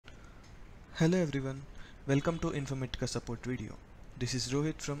Hello everyone, welcome to Informatica support video. This is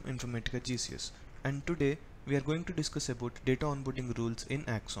Rohit from Informatica GCS, and today we are going to discuss about data onboarding rules in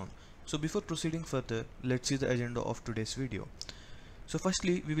Axon. So before proceeding further, let's see the agenda of today's video. So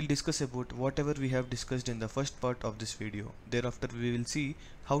firstly, we will discuss about whatever we have discussed in the first part of this video. Thereafter we will see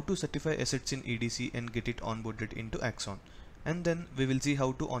how to certify assets in EDC and get it onboarded into Axon. And then we will see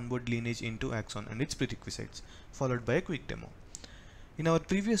how to onboard lineage into Axon and its prerequisites, followed by a quick demo. In our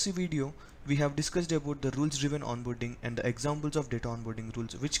previous video, we have discussed about the rules-driven onboarding and the examples of data onboarding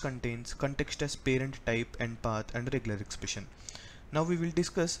rules, which contains context as parent, type and path and regular expression. Now we will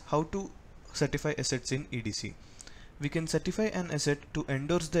discuss how to certify assets in EDC. We can certify an asset to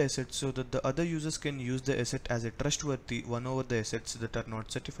endorse the asset so that the other users can use the asset as a trustworthy one over the assets that are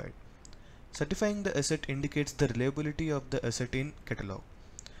not certified. Certifying the asset indicates the reliability of the asset in catalog.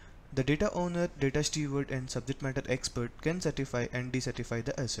 The data owner, data steward and subject matter expert can certify and decertify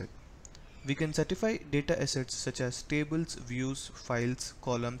the asset. We can certify data assets such as tables, views, files,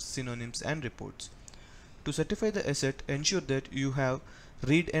 columns, synonyms and reports. To certify the asset, ensure that you have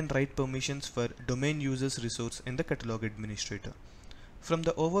read and write permissions for domain users resource in the catalog administrator. From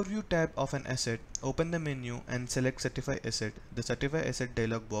the overview tab of an asset, open the menu and select certify asset. The certify asset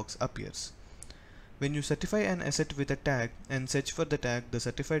dialog box appears. When you certify an asset with a tag and search for the tag, the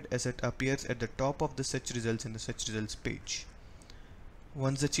certified asset appears at the top of the search results in the search results page.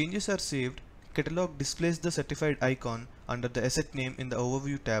 Once the changes are saved, Catalog displays the certified icon under the asset name in the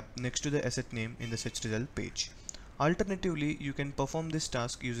overview tab next to the asset name in the search result page. Alternatively, you can perform this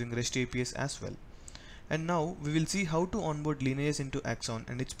task using REST APIs as well. And now we will see how to onboard lineages into Axon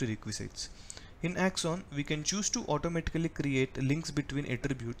and its prerequisites. In Axon, we can choose to automatically create links between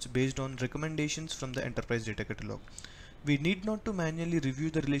attributes based on recommendations from the enterprise data catalog. We need not to manually review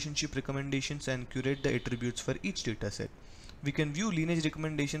the relationship recommendations and curate the attributes for each dataset. We can view lineage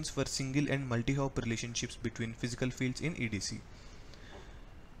recommendations for single and multi-hop relationships between physical fields in EDC.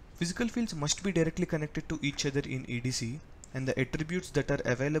 Physical fields must be directly connected to each other in EDC, and the attributes that are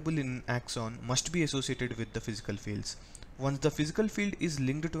available in Axon must be associated with the physical fields. Once the physical field is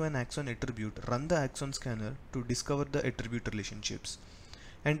linked to an Axon attribute, run the Axon scanner to discover the attribute relationships.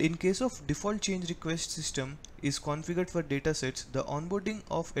 And in case of default change request system is configured for datasets, the onboarding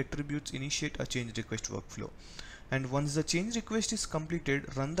of attributes initiate a change request workflow. And once the change request is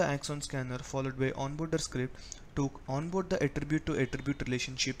completed, run the Axon scanner followed by onboarder script to onboard the attribute to attribute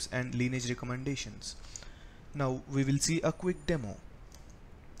relationships and lineage recommendations. Now we will see a quick demo.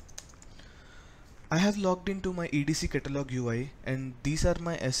 I have logged into my EDC catalog UI and these are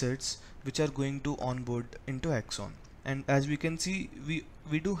my assets which are going to onboard into Axon. And as we can see,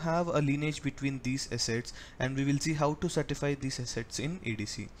 we do have a lineage between these assets, and we will see how to certify these assets in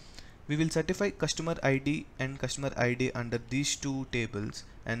EDC. We will certify customer ID and customer ID under these two tables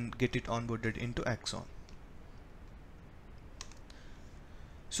and get it onboarded into Axon.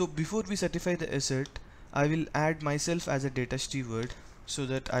 So before we certify the asset, I will add myself as a data steward so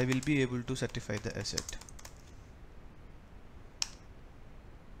that I will be able to certify the asset.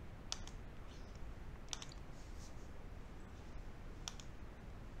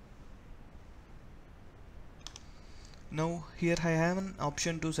 Now here I have an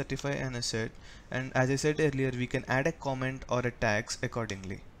option to certify an asset, and as I said earlier, we can add a comment or a tags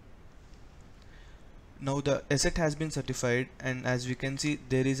accordingly. Now the asset has been certified, and as we can see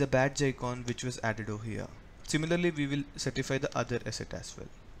there is a badge icon which was added over here. Similarly, we will certify the other asset as well.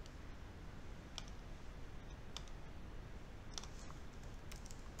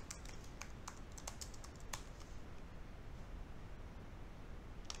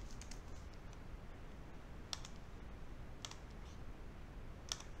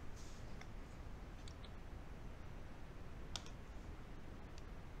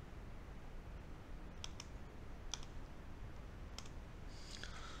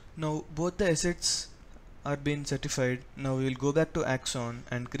 Now both the assets are being certified. Now we will go back to Axon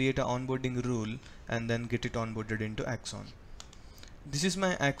and create an onboarding rule and then get it onboarded into Axon. This is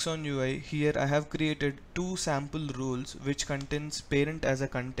my Axon UI. Here I have created two sample rules which contains parent as a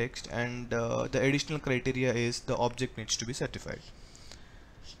context, and the additional criteria is the object needs to be certified.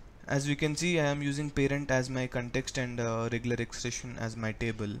 As we can see, I am using parent as my context and regular expression as my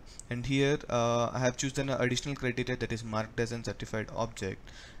table, and here I have chosen an additional criteria that is marked as a certified object,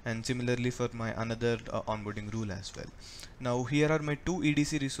 and similarly for my another onboarding rule as well. Now here are my two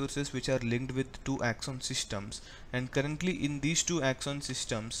EDC resources which are linked with two Axon systems, and currently in these two Axon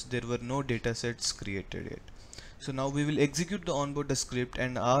systems there were no datasets created yet. So now we will execute the onboarder script,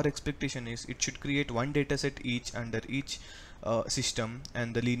 and our expectation is it should create one dataset each under each system,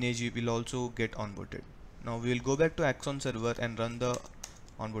 and the lineage will also get onboarded. Now we will go back to Axon server and run the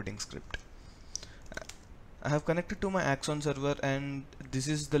onboarding script. I have connected to my Axon server, and this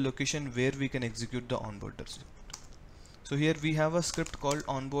is the location where we can execute the onboarders. So here we have a script called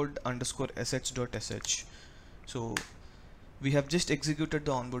onboard_sh.sh. So we have just executed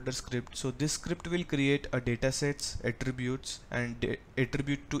the onboarder script. So this script will create a datasets, attributes, and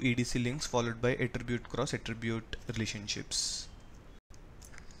attribute to EDC links, followed by attribute cross attribute relationships.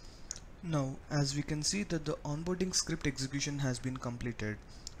 Now, as we can see that the onboarding script execution has been completed,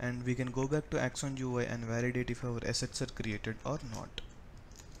 and we can go back to Axon UI and validate if our assets are created or not.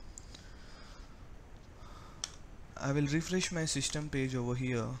 I will refresh my system page over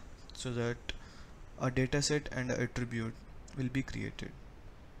here so that a dataset and an attribute will be created.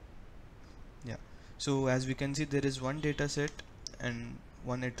 Yeah, so as we can see, there is one dataset and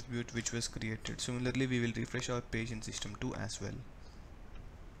one attribute which was created. Similarly, we will refresh our page in system 2 as well.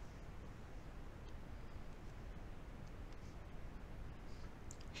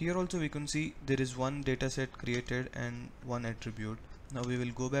 Here also we can see there is one dataset created and one attribute. Now we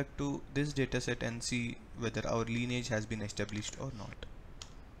will go back to this dataset and see whether our lineage has been established or not.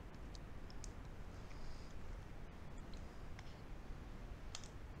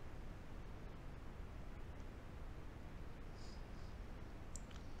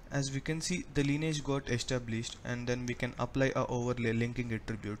 As we can see, the lineage got established, and then we can apply a overlay linking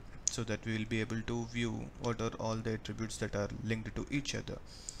attribute so that we will be able to view what are all the attributes that are linked to each other.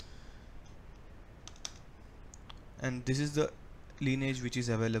 And this is the lineage which is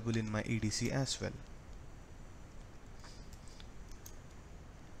available in my EDC as well.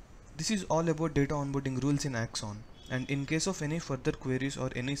 This is all about data onboarding rules in Axon, and in case of any further queries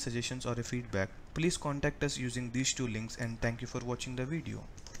or any suggestions or a feedback, please contact us using these two links, and thank you for watching the video.